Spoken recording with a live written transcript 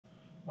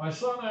My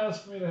son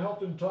asked me to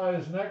help him tie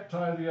his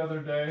necktie the other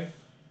day,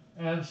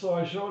 and so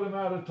I showed him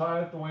how to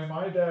tie it the way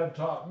my dad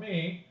taught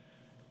me.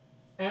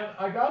 And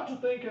I got to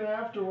thinking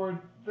afterward,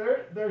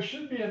 there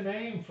should be a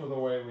name for the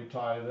way we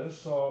tie this.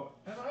 So,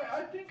 and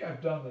I think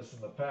I've done this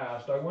in the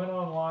past. I went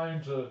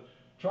online to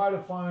try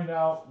to find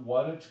out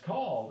what it's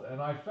called,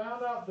 and I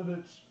found out that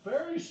it's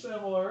very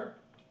similar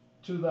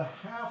to the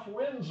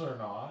Half-Windsor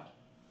knot,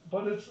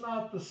 but it's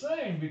not the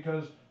same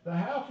because the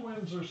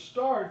Half-Windsor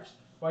starts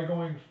by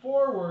going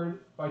forward,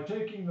 by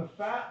taking the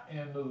fat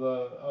end of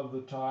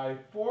the tie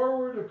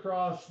forward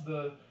across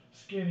the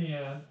skinny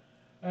end,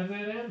 and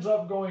then ends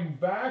up going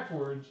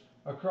backwards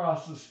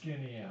across the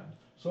skinny end.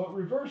 So it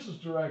reverses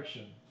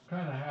direction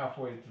kind of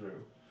halfway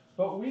through.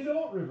 But we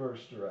don't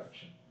reverse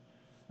direction.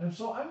 And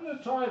so I'm going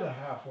to tie the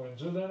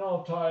Half-Windsor, then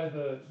I'll tie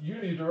the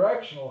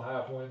uni-directional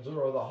Half-Windsor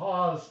or the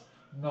Haws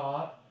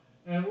knot,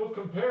 and we'll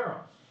compare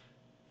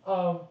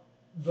them.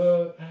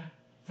 The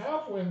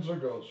Half-Windsor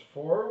goes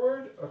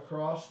forward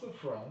across the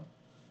front,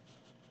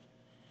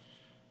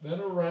 then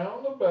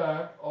around the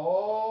back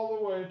all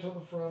the way to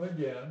the front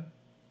again,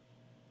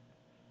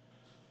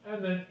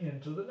 and then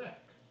into the neck.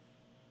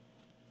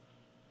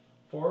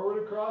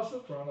 Forward across the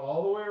front,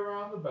 all the way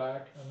around the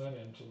back, and then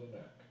into the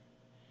neck.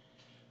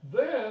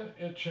 Then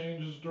it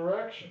changes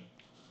direction,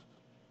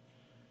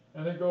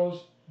 and it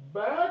goes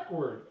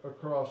backward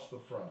across the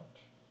front,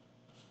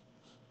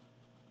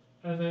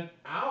 and then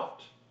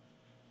out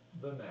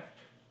the neck.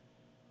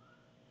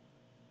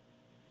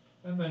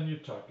 And then you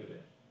tuck it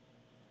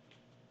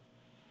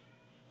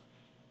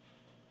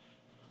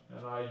in.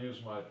 And I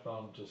use my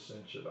thumb to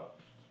cinch it up.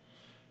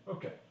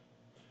 Okay,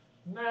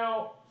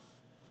 now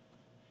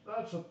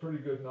that's a pretty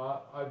good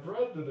knot. I've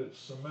read that it's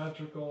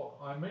symmetrical.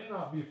 I may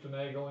not be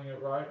finagling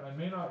it right. I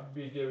may not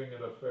be giving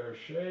it a fair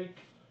shake.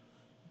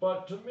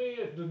 But to me,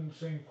 it didn't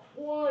seem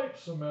quite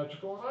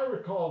symmetrical. And I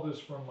recall this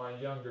from my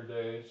younger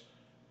days.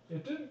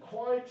 It didn't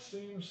quite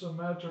seem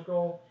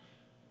symmetrical.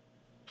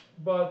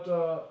 But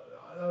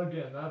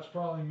again, that's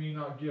probably me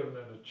not giving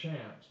it a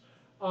chance.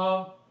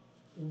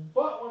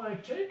 But when I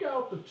take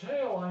out the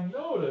tail, I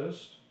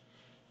noticed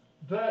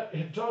that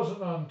it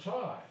doesn't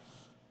untie,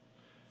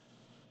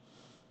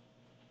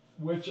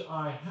 which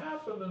I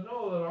happen to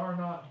know that our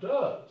knot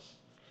does.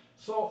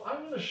 So I'm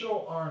going to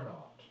show our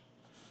knot.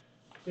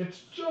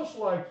 It's just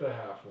like the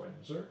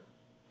Half-Windsor.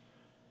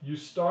 You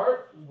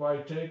start by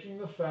taking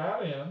the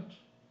fat end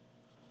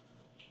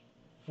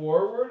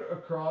forward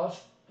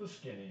across the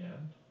skinny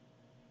end,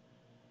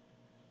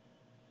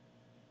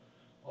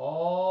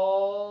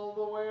 all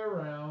the way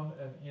around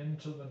and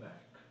into the neck.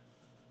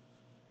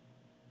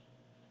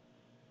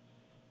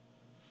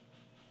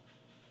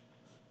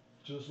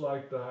 Just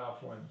like the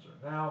Half-Windsor.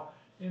 Now,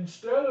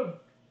 instead of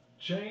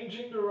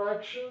changing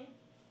direction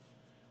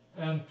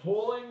and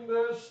pulling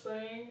this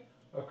thing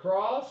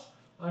across,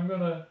 I'm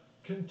going to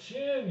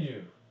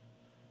continue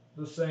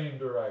the same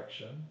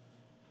direction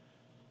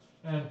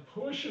and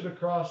push it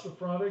across the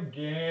front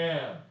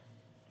again.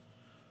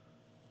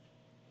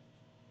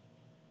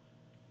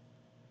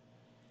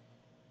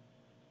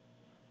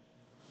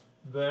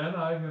 Then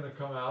I'm going to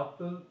come out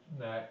the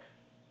neck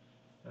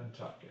and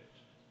tuck it.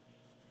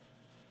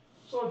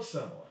 So it's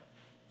similar,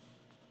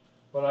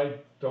 but I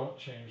don't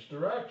change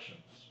directions.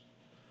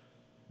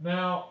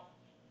 Now,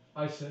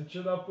 I cinch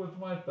it up with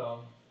my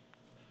thumb,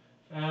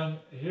 and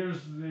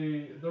here's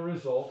the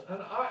result.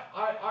 And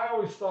I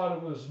always thought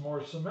it was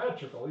more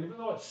symmetrical, even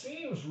though it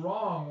seems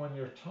wrong when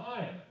you're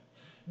tying it.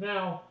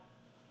 Now,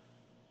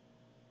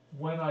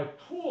 when I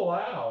pull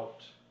out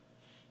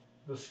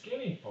the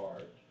skinny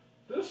part,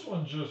 this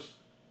one just,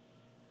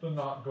 the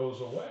knot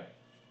goes away,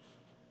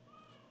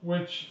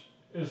 which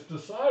is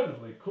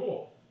decidedly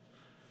cool.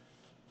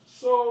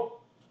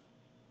 So,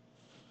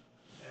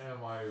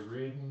 am I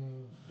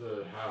reading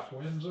the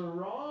Half-Windsor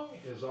wrong?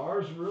 Is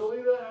ours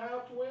really the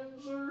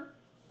Half-Windsor?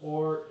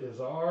 Or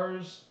is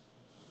ours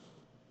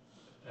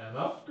an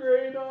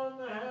upgrade on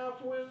the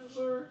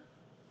Half-Windsor?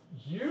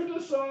 You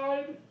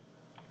decide.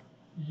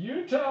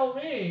 You tell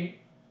me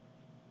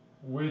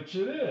which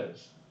it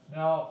is.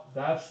 Now,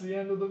 that's the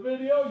end of the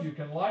video. You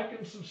can like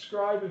and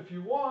subscribe if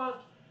you want.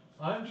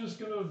 I'm just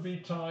going to be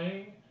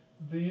tying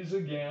these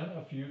again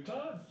a few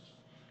times.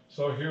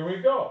 So here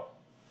we go.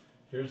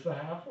 Here's the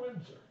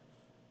Half-Windsor.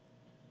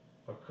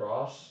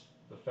 Across,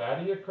 the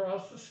fatty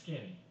across the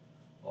skinny,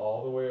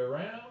 all the way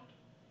around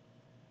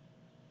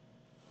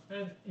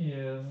and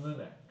in the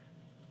neck.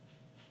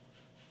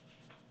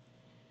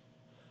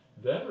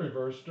 Then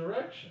reverse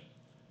direction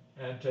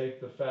and take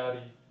the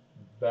fatty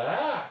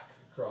back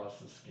across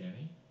the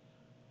skinny,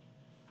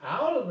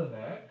 out of the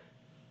neck,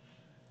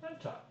 and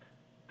tuck.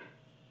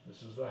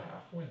 This is the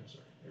Half-Windsor,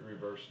 a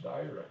reverse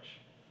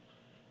direction.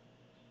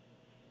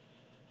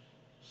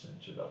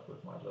 Cinch it up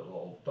with my little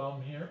old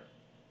thumb here.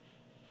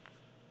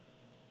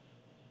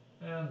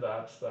 And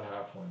that's the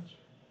Half-Windsor.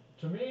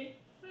 To me,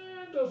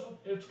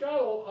 it's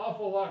got an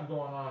awful lot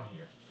going on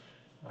here.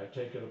 I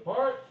take it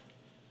apart.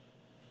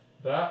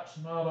 That's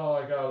not all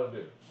I gotta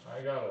do.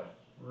 I gotta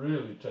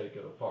really take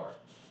it apart.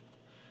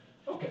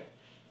 Okay,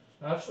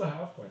 that's the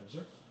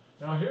Half-Windsor.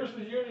 Now here's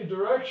the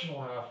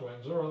uni-directional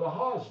half-Windsor, or the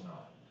Haws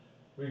knot.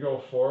 We go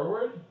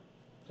forward,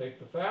 take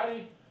the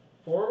fatty,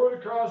 forward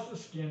across the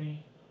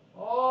skinny,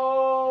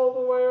 all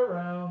the way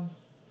around,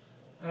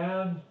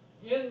 and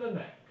in the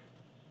neck.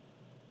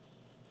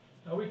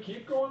 Now we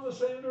keep going the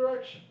same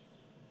direction.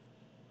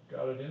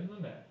 Got it in the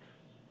neck.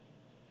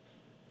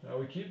 Now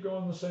we keep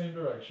going the same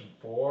direction.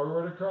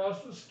 Forward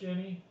across the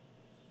skinny.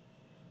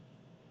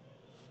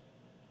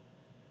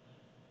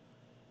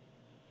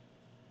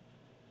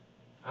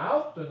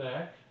 Out the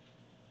neck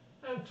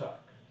and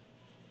tuck.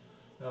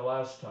 Now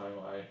last time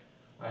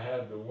I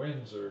had the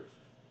Windsor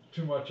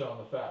too much on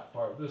the fat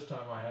part. This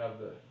time I have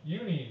the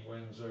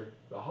uni-Windsor,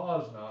 the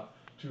Haws knot,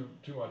 too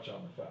much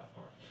on the fat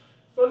part.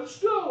 But it's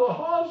still, the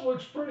Haws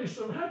looks pretty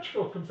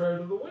symmetrical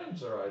compared to the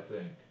Windsor, I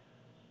think.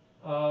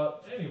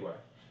 Anyway,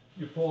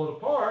 you pull it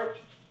apart,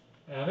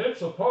 and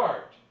it's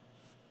apart.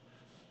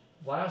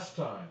 Last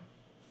time,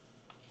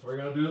 we're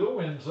going to do the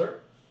Windsor.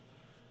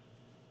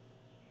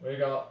 We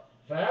got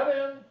fat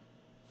end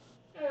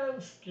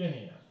and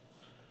skinny end.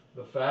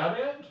 The fat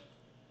end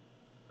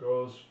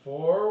goes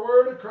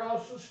forward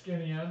across the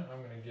skinny end.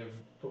 I'm going to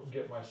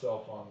get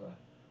myself on the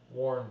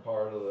worn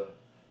part of the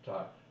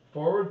tie.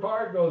 Forward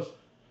part goes,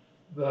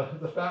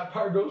 the fat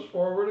part goes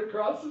forward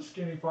across the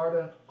skinny part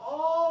and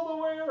all the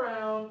way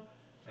around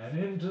and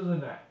into the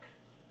neck.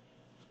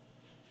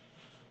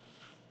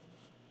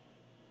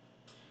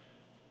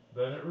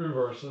 Then it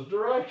reverses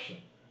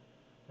direction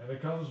and it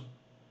comes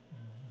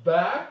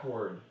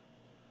backward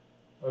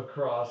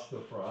across the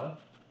front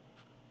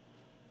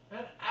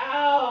and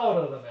out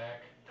of the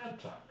neck and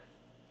tuck.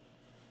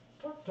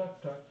 Tuck, tuck,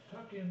 tuck,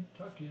 tuck in,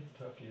 tuck in,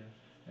 tuck in.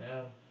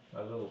 And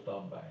my little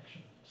thumb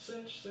action.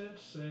 Cinch, cinch,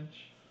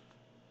 cinch.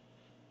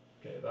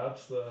 Okay,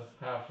 that's the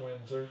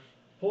half-Windsor.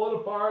 Pull it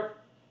apart.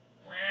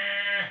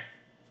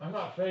 I'm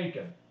not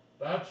faking.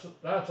 That's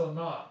a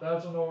knot.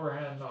 That's an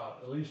overhand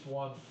knot. At least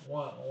one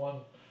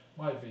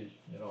might be,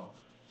 you know,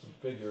 some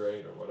figure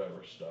eight or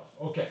whatever stuff.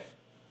 Okay.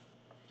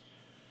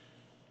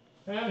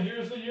 And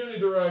here's the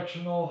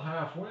unidirectional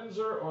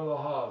half-Windsor or the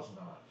Haws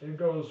knot. It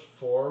goes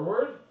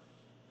forward.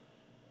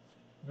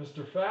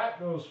 Mr.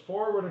 Fat goes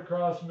forward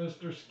across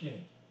Mr.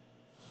 Skinny.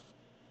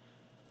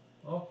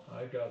 Oh,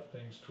 I got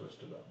things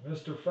twisted up.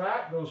 Mr.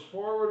 Fat goes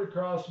forward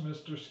across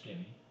Mr.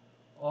 Skinny,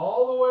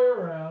 all the way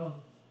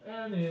around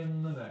and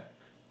in the neck.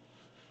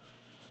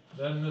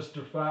 Then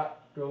Mr. Fat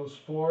goes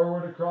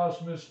forward across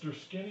Mr.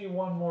 Skinny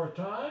one more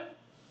time.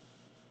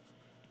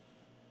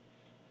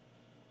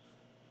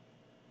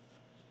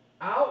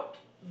 Out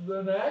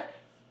the neck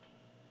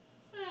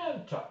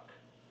and tuck.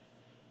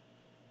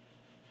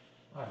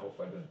 I hope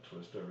I didn't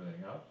twist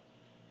everything up.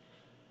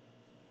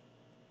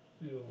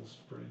 Feels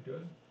pretty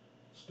good.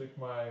 Stick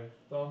my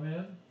thumb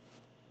in.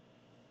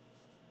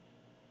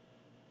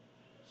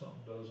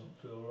 Something doesn't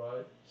feel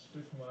right.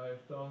 Stick my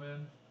thumb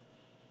in.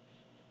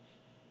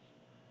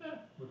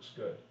 Looks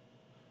good.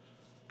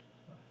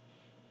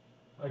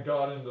 I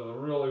got into the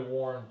really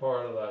worn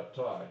part of that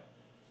tie.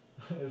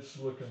 It's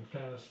looking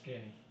kind of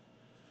skinny.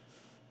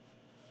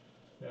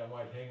 Yeah, it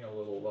might hang a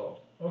little low.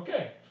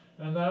 Okay,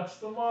 and that's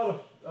the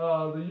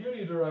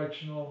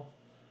unidirectional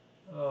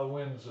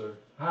Windsor,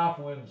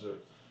 half-Windsor.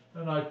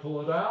 And I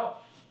pull it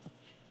out,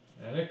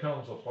 and it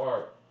comes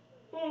apart.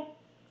 Boom.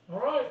 All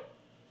right,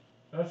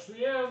 that's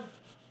the end.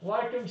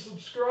 Like and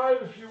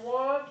subscribe if you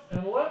want,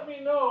 and let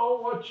me know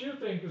what you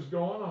think is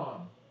going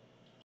on.